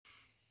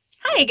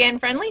Hi again,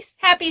 friendlies.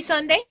 Happy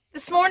Sunday.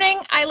 This morning,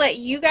 I let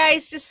you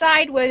guys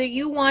decide whether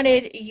you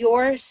wanted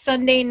your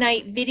Sunday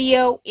night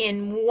video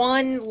in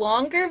one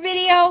longer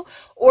video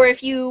or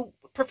if you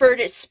preferred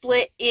it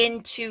split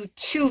into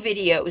two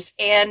videos.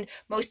 And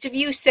most of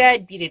you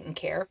said you didn't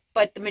care,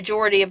 but the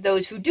majority of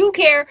those who do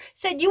care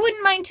said you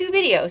wouldn't mind two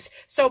videos.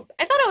 So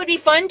I thought it would be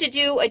fun to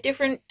do a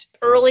different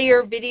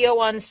earlier video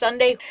on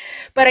Sunday,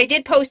 but I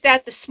did post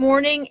that this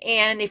morning,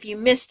 and if you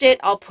missed it,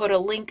 I'll put a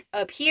link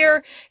up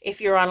here.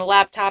 If you're on a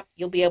laptop,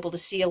 you'll be able to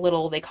see a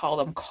little, they call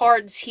them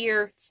cards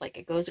here. It's like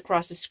it goes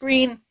across the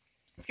screen.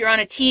 If you're on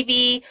a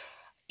TV,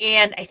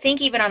 and I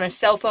think even on a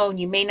cell phone,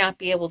 you may not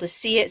be able to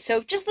see it.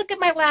 So just look at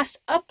my last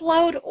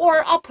upload,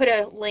 or I'll put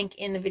a link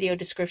in the video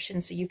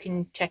description so you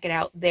can check it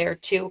out there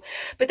too.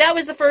 But that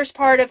was the first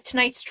part of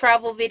tonight's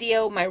travel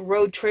video, my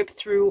road trip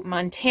through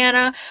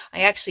Montana.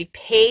 I actually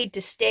paid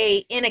to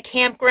stay in a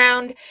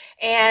campground,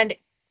 and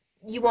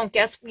you won't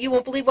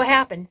believe what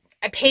happened.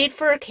 I paid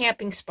for a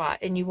camping spot,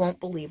 and you won't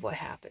believe what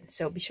happened.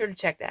 So be sure to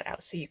check that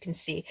out so you can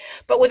see.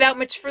 But without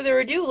much further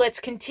ado, let's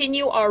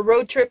continue our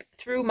road trip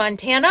through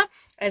Montana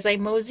as I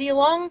mosey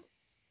along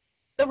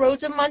the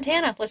roads of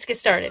Montana. Let's get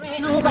started.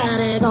 Ain't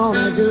nobody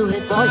gonna do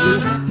it for you.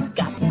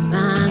 Got to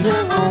find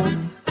your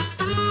own.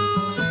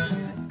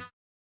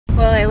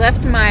 Well, I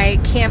left my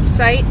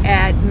campsite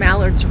at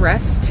Mallard's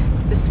Rest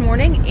this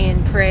morning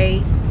in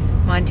Prairie,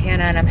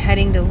 Montana, and I'm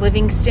heading to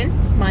Livingston,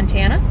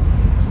 Montana.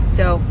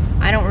 So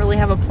I don't really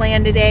have a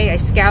plan today. I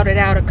scouted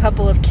out a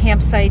couple of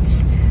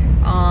campsites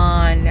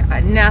on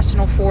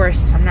national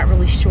forests. I'm not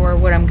really sure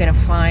what I'm gonna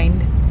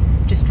find.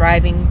 Just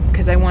driving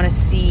because I want to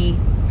see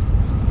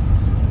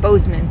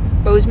Bozeman,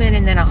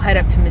 and then I'll head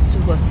up to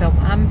Missoula. So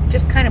I'm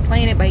just kind of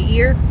playing it by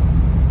ear.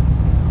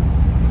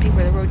 See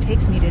where the road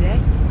takes me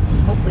today.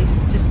 Hopefully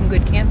just some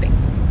good camping.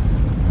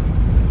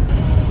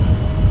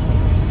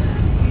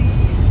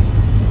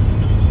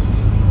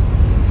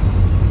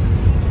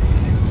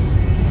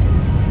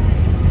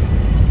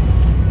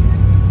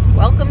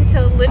 Welcome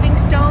to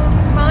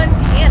Livingston,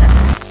 Montana.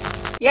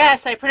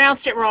 Yes, I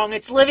pronounced it wrong.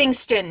 It's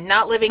Livingston,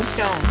 not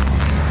Livingstone.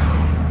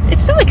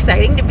 It's so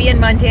exciting to be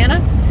in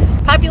Montana.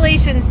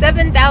 Population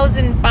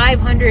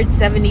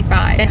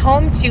 7,575 and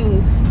home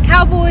to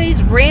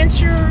cowboys,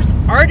 ranchers,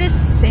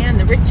 artists, and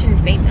the rich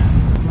and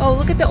famous. Oh,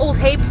 look at the old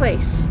hay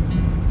place.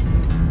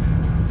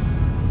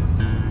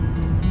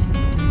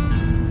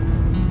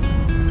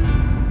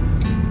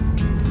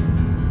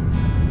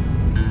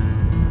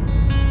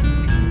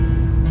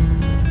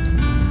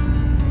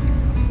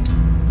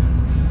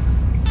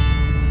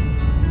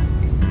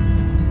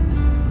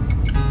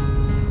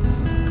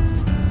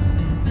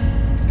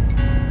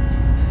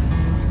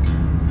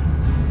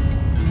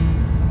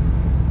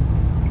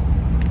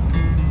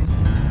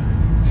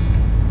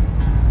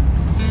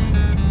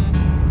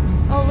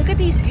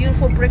 These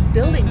beautiful brick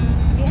buildings.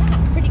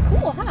 Yeah, pretty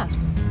cool, huh?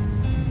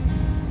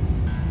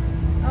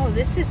 Oh,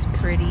 this is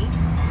pretty.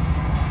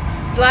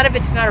 A lot of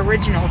it's not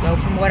original, though,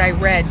 from what I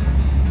read.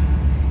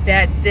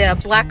 That the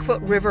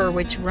Blackfoot River,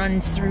 which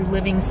runs through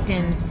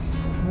Livingston,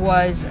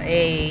 was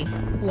a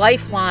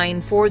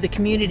lifeline for the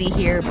community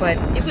here, but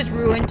it was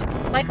ruined,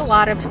 like a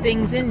lot of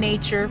things in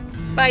nature,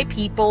 by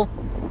people.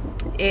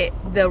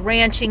 The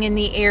ranching in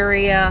the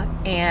area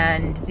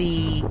and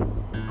the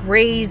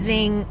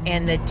grazing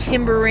and the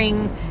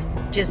timbering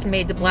just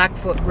made the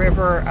Blackfoot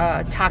River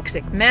a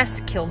toxic mess,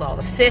 killed all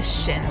the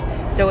fish,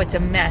 and so it's a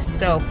mess.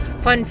 So,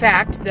 fun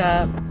fact,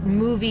 the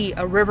movie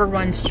A River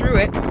Runs Through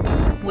It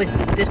was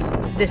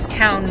this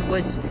town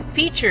was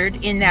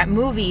featured in that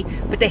movie,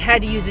 but they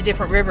had to use a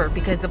different river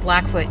because the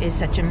Blackfoot is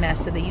such a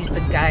mess, so they used the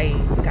guy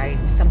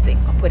something.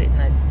 I'll put it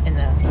in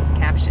the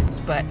captions.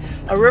 But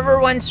A River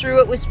Runs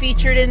Through It was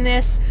featured in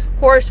this.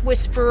 Horse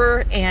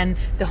Whisperer, and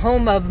the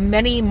home of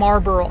many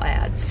Marlboro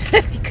ads,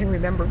 if you can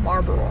remember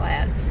Marlboro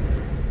ads.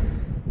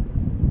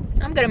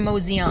 I'm gonna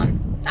mosey on.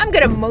 I'm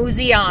gonna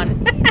mosey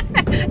on,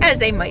 as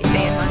they might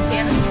say in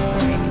Montana,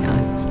 or maybe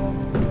not.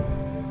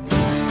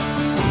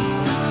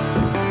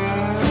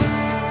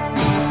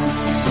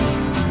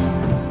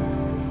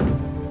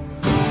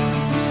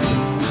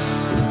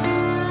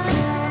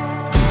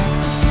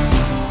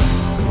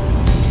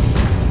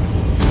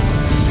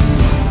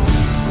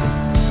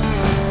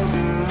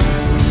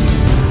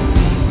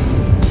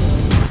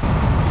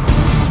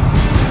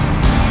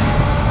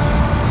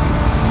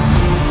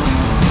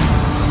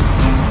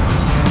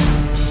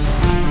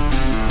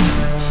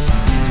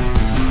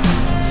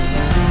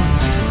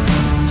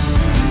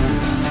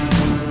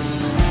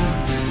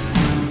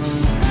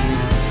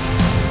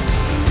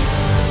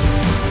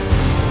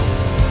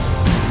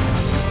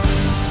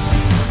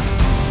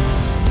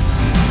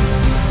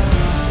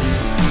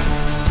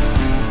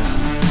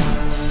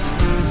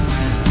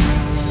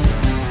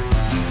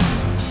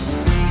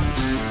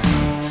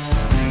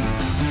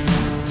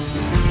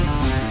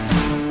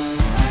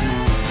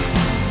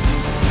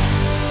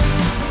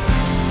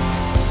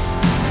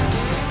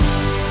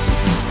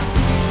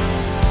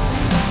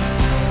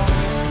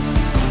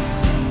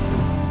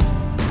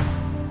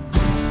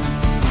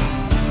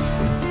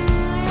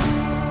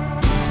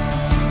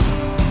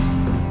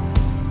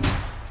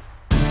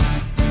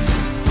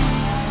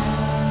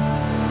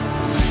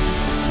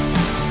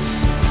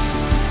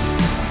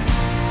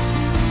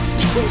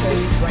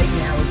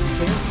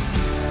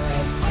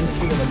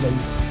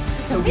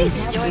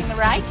 enjoying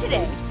the ride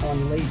today.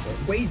 On labor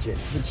wages,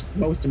 which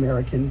most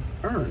Americans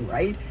earn,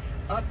 right?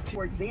 Up to,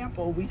 for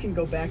example, we can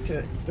go back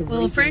to the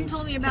Well, a friend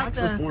told me about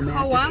the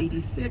co-op co-op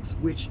 86,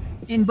 which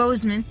in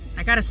Bozeman.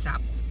 I gotta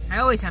stop. I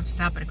always have to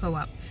stop at a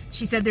co-op.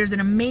 She said there's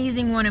an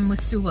amazing one in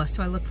Missoula,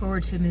 so I look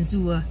forward to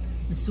Missoula,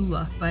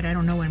 but I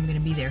don't know when I'm gonna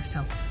be there, so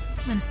I'm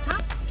gonna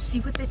stop, see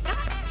what they've got.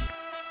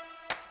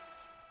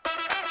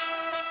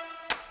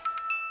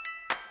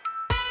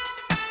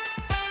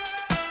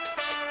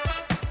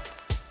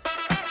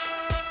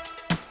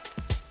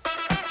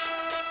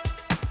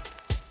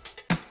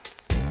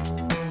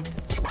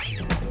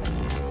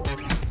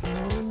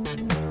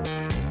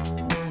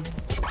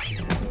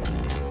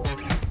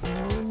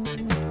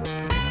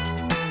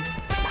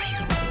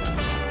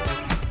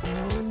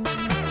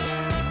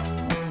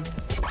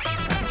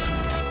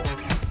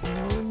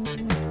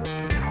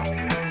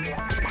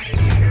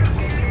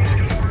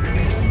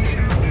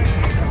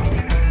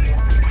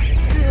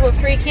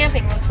 Free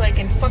camping looks like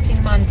in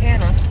fucking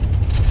Montana.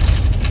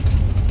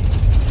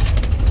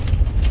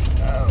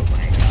 Oh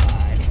my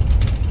god.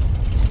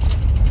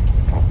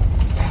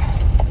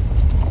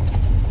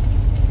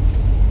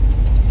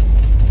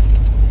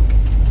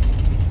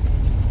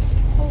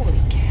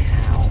 Holy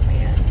cow,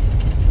 man.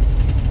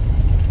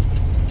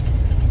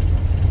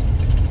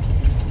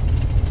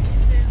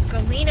 This is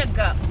Galena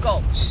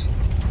Gulch.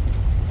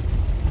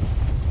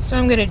 So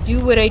I'm gonna do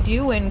what I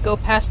do and go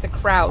past the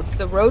crowds.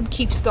 The road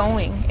keeps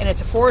going and it's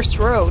a forest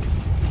road.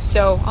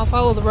 So I'll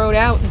follow the road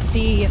out and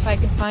see if I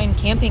can find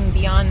camping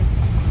beyond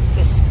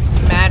this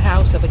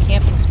madhouse of a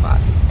camping spot.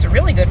 It's a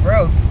really good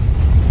road.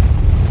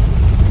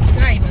 It's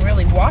not even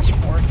really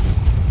washboard.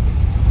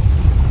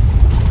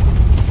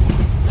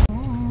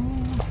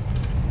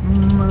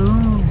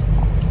 Move.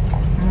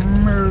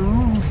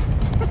 Move.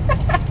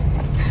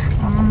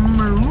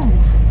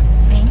 Move.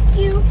 Thank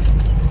you.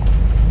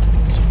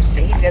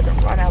 See, he doesn't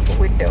run out the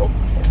window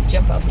or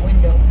jump out the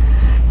window.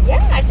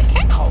 Yeah, it's a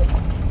cow.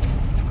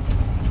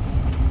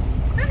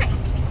 Hi.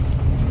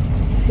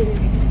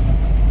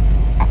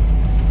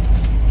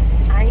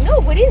 I know,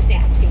 what is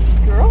that,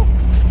 Sadie girl?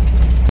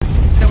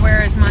 So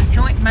whereas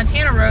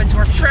Montana roads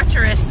were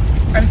treacherous,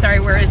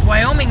 whereas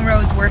Wyoming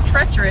roads were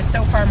treacherous,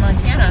 so far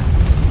Montana,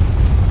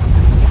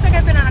 seems like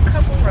I've been on a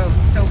couple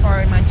roads so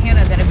far in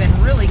Montana that have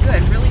been really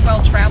good, really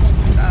well-traveled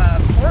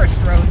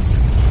forest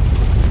roads.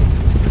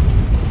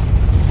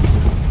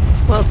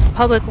 Well, it's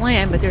public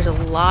land, but there's a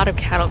lot of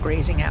cattle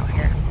grazing out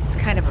here. It's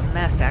kind of a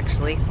mess,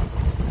 actually.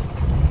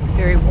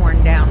 Very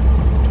worn down.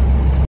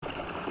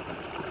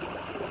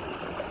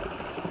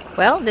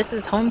 Well, this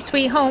is home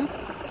sweet home.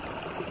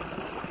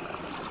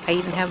 I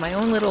even have my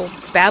own little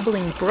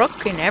babbling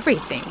brook and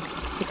everything.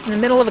 It's in the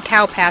middle of a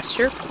cow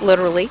pasture,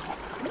 literally.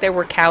 There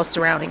were cows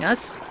surrounding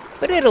us,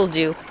 but it'll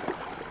do.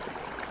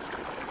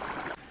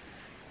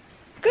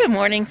 Good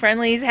morning,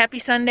 friendlies. Happy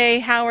Sunday.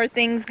 How are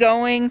things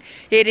going?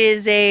 It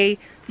is a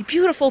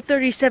beautiful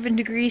 37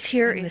 degrees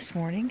here this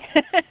morning.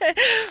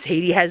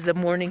 Sadie has the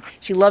morning.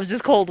 She loves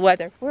this cold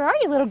weather. Where are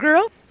you, little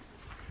girl?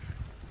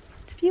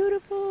 It's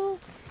beautiful.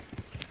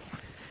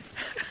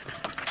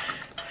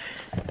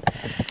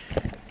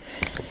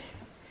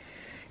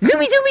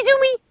 Zoomy, zoomy,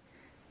 zoomy.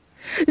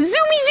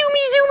 Zoomy,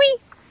 zoomy, zoomy.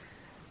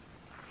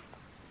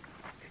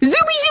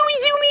 Zoomy, zoomy,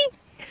 zoomy.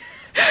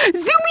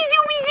 Zoomy,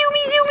 zoomy,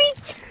 zoomy,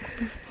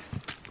 zoomy.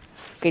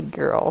 Good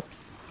girl.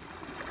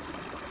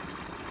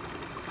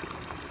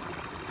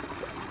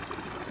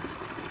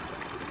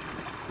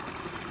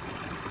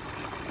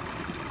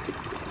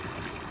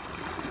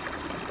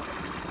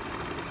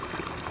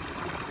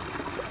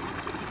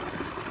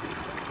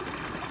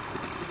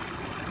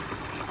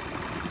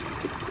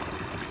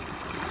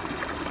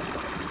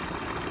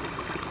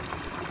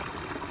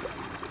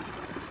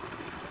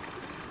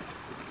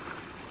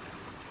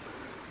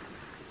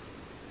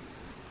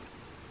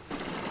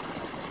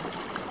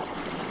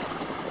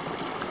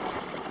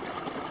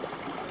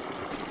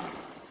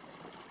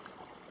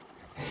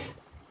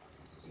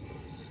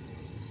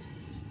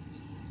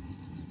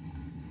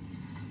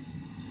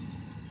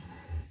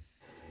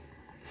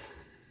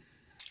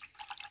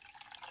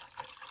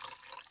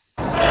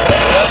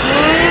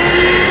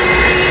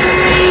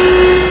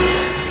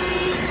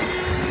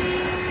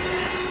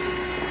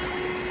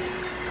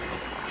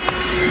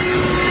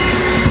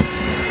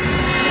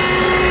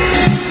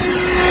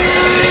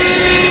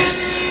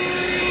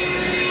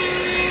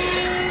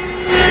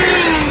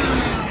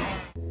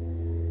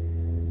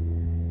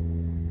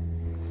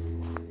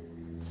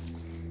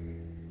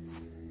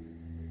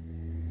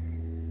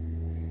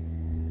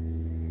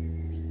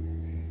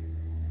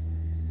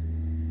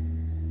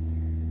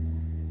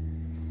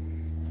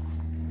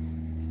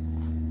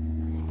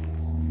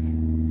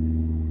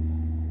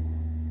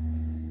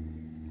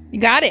 You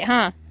got it,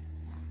 huh?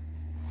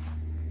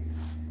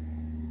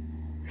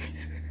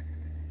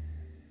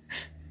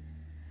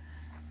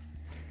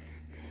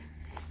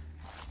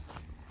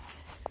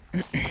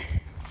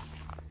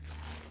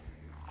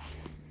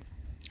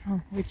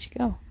 Oh, where'd you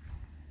go?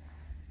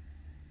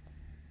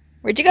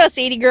 Where'd you go,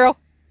 Sadie girl?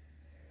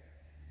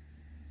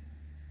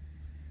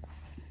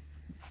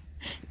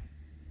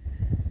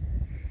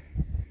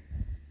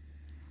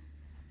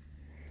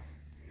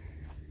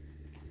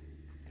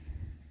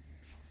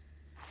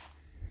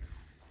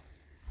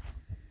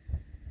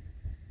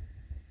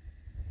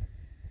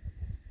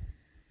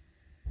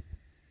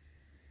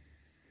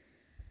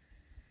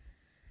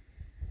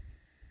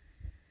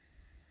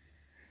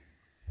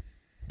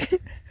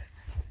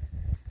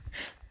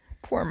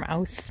 Poor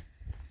mouse.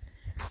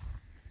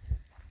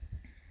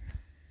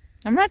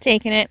 I'm not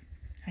taking it.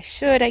 I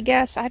should, I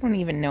guess. I don't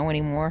even know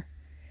anymore.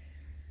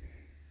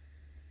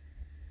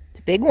 It's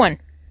a big one.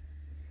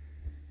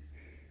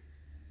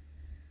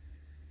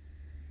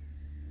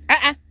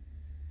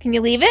 Can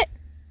you leave it?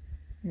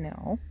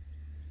 No.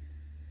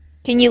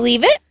 Can you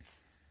leave it?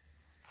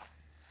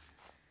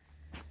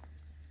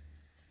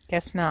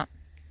 Guess not.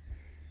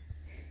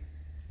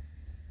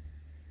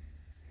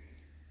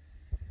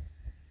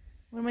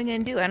 What am I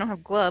going to do? I don't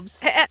have gloves.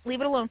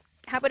 Leave it alone.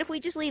 How about if we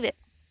just leave it?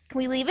 Can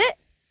we leave it?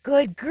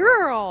 Good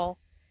girl.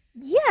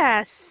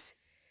 Yes.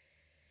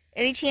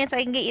 Any chance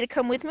I can get you to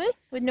come with me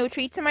with no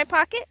treats in my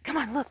pocket? Come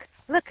on, look.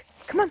 Look.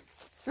 Come on.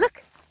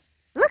 Look.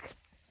 Look.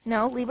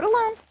 No, leave it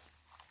alone.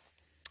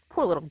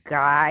 Poor little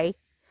guy.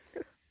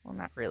 Well,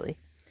 not really.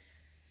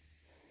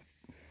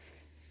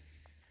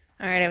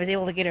 Alright, I was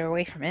able to get her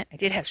away from it. I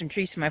did have some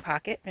treats in my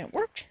pocket, and it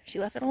worked. She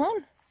left it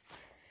alone.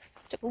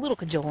 Took a little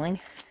cajoling.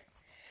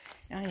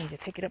 Now I need to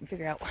pick it up and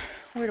figure out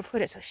where to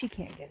put it so she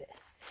can't get it.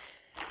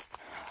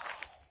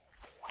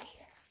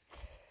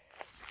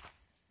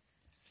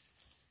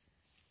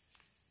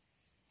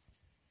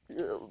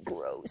 Oh,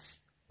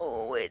 gross.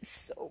 Oh,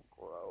 it's so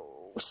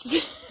gross.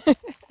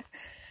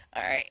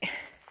 Alright.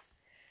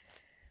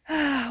 Where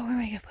am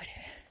I going to put it?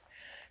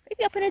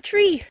 Maybe up in a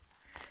tree.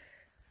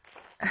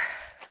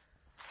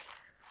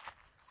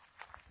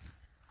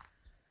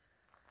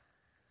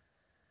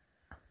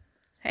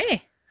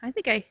 Hey, I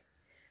think I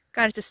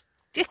got it to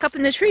stick up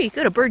in the tree.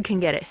 Good, a bird can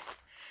get it.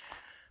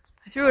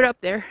 I threw it up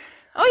there.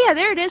 Oh yeah,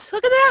 there it is.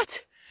 Look at that.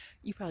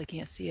 You probably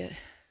can't see it.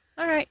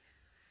 Alright.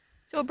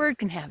 So a bird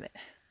can have it.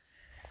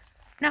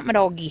 Not my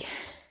doggy.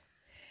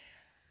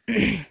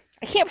 I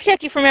can't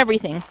protect you from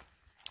everything.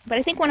 But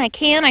I think when I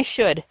can, I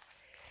should.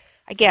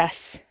 I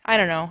guess. I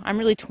don't know. I'm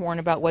really torn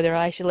about whether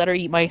I should let her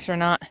eat mice or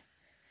not.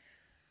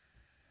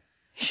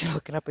 She's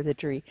looking up at the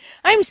tree.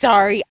 I'm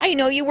sorry. I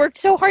know you worked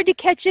so hard to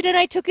catch it and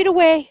I took it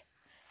away.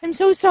 I'm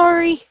so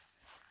sorry.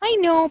 I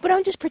know, but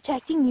I'm just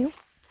protecting you.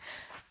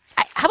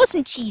 How about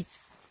some cheese?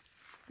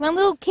 Want a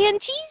little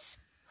canned cheese?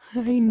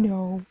 I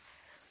know.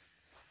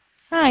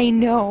 I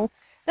know.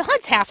 The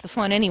hunt's half the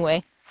fun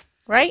anyway,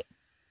 right?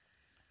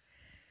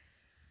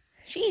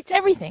 She eats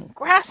everything.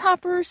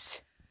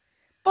 Grasshoppers,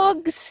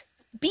 bugs,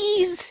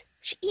 bees.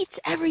 She eats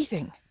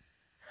everything.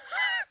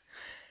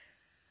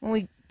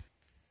 When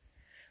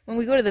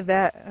we go to the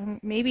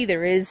vet, maybe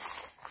there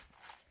is,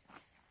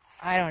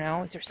 I don't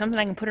know, is there something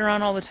I can put her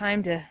on all the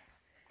time to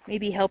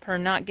maybe help her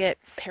not get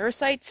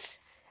parasites?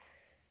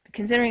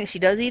 Considering that she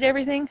does eat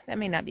everything, that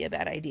may not be a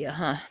bad idea,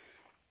 huh?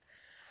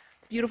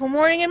 It's a beautiful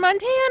morning in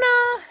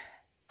Montana.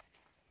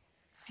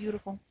 It's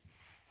beautiful.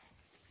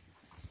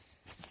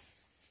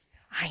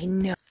 I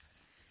know.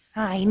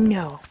 I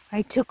know.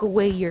 I took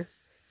away your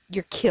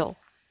kill.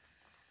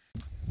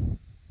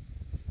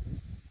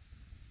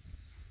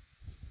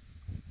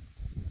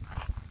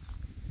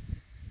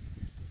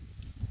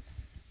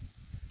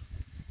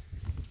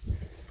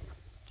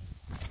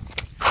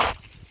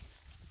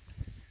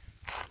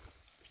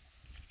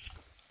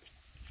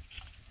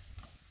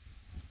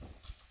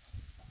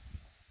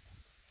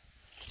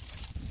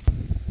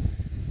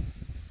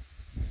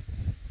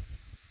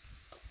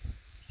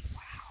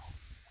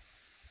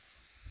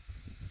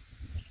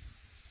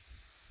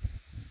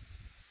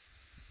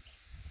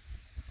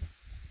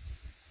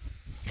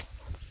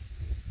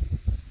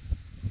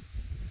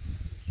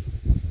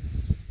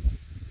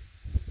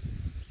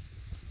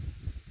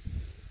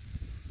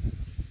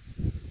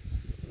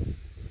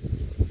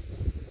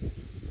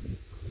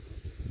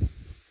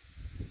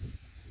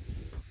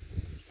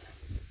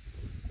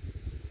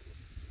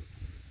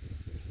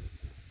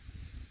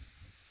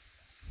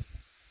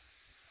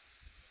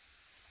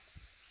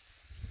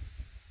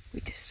 We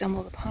just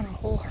stumbled upon a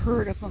whole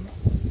herd of them.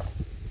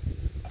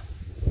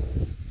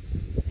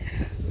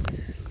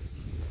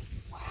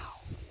 Wow.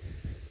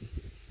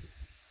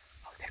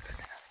 Oh, there goes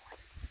another one.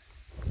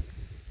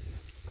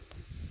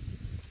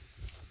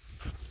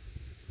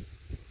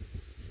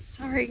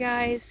 Sorry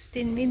guys,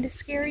 didn't mean to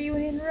scare you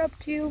and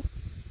interrupt you.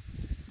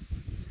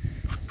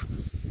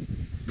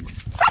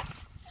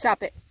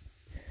 Stop it.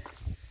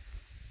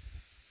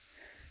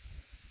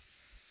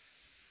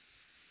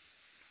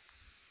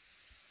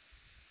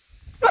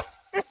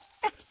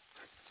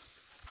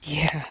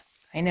 Yeah,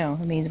 I know.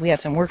 It means we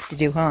have some work to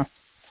do, huh?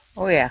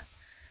 Oh, yeah.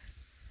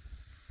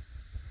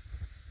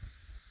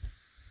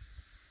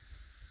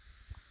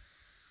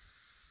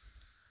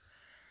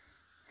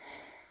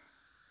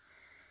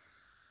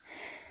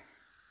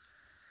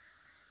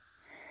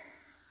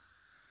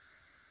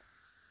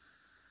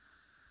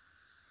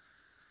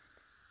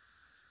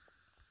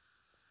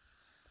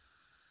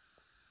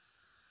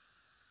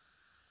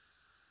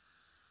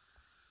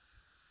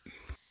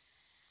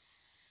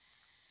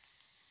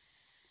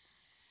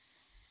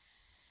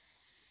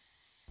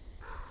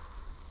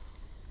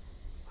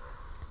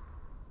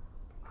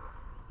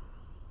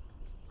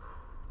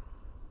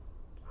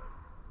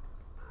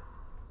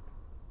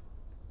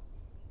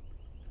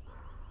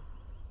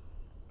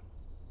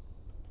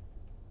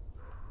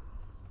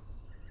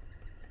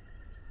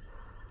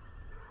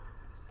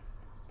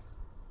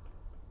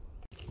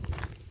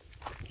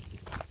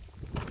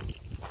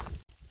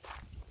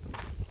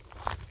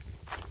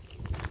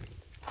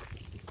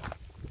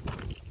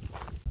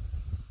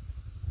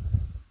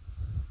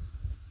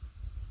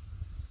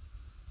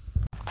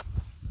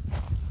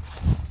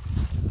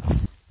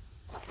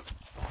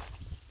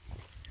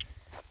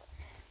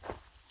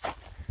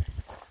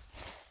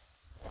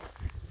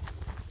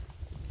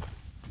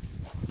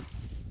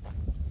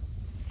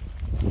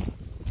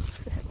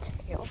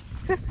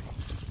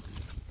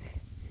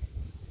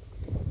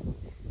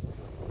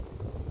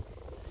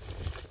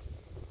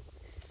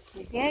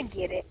 Yeah, I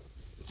get it.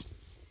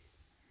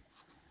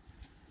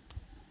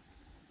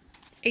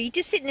 Are you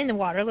just sitting in the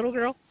water, little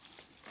girl?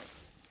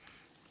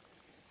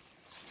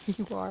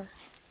 You are.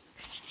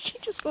 She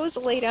just goes to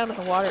lay down in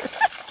the water.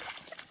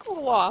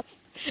 Cool off.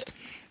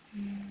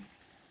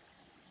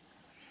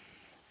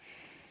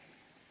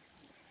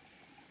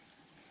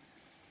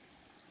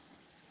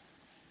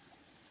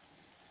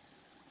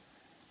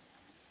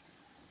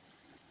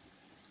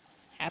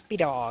 Happy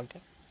dog.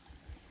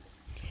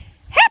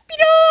 Happy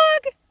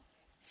dog!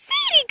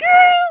 Sadie,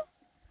 girl!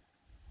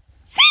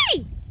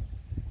 Sadie!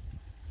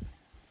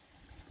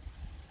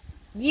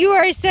 You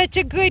are such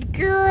a good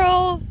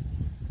girl.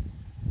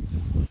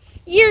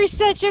 You're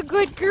such a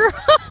good girl.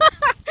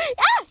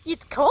 Ah,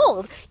 it's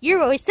cold.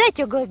 You are such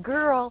a good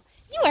girl.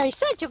 You are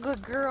such a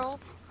good girl.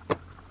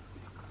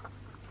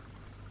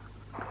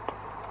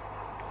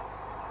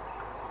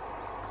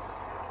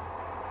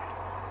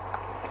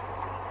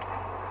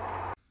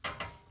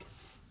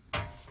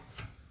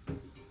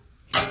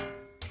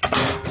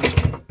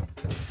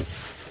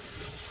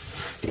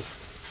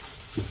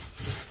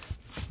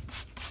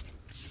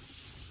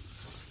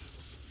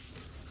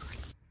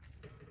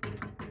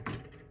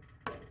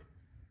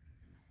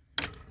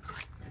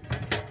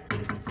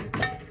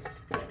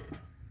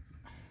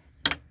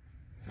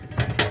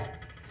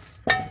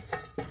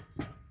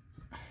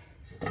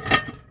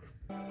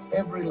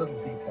 Every little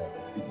detail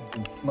that you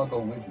can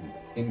smuggle with you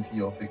into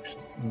your fiction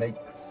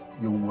makes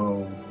your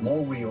world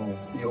more real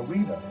for your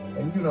reader.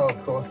 And you know,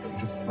 of course, that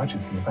just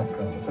smudges in the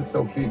background. That's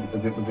okay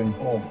because it was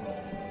informed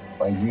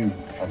by you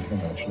and your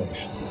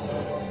imagination.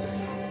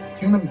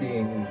 Human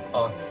beings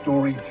are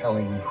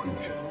storytelling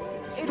creatures.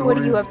 What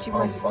are you up to,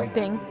 Miss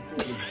Thing?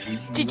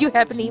 Did you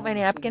happen to eat my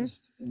napkin?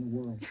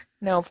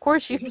 No, of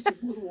course you. Just a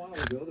little while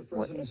ago, the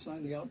president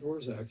signed the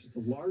Outdoors Act. It's the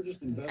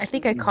largest investment I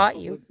think I caught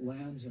you.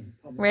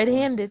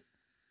 Red-handed.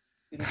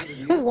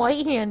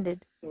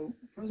 White-handed. So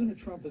President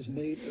Trump has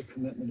made a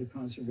commitment to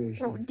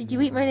conservation. Oh, did you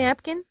eat my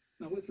napkin?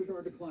 Now, with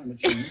regard to climate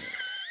change,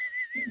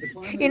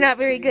 You're not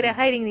very good at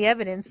hiding the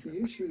evidence.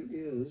 The issue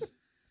is,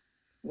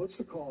 what's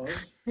the cause?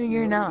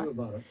 You're not.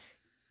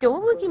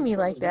 Don't look at me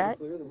like that.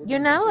 You're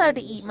not allowed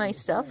to eat my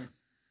stuff.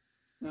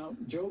 Now,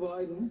 Joe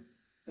Biden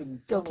and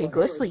okay,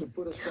 go to sleep.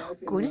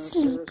 Go to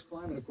sleep.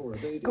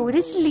 Go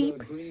to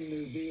sleep.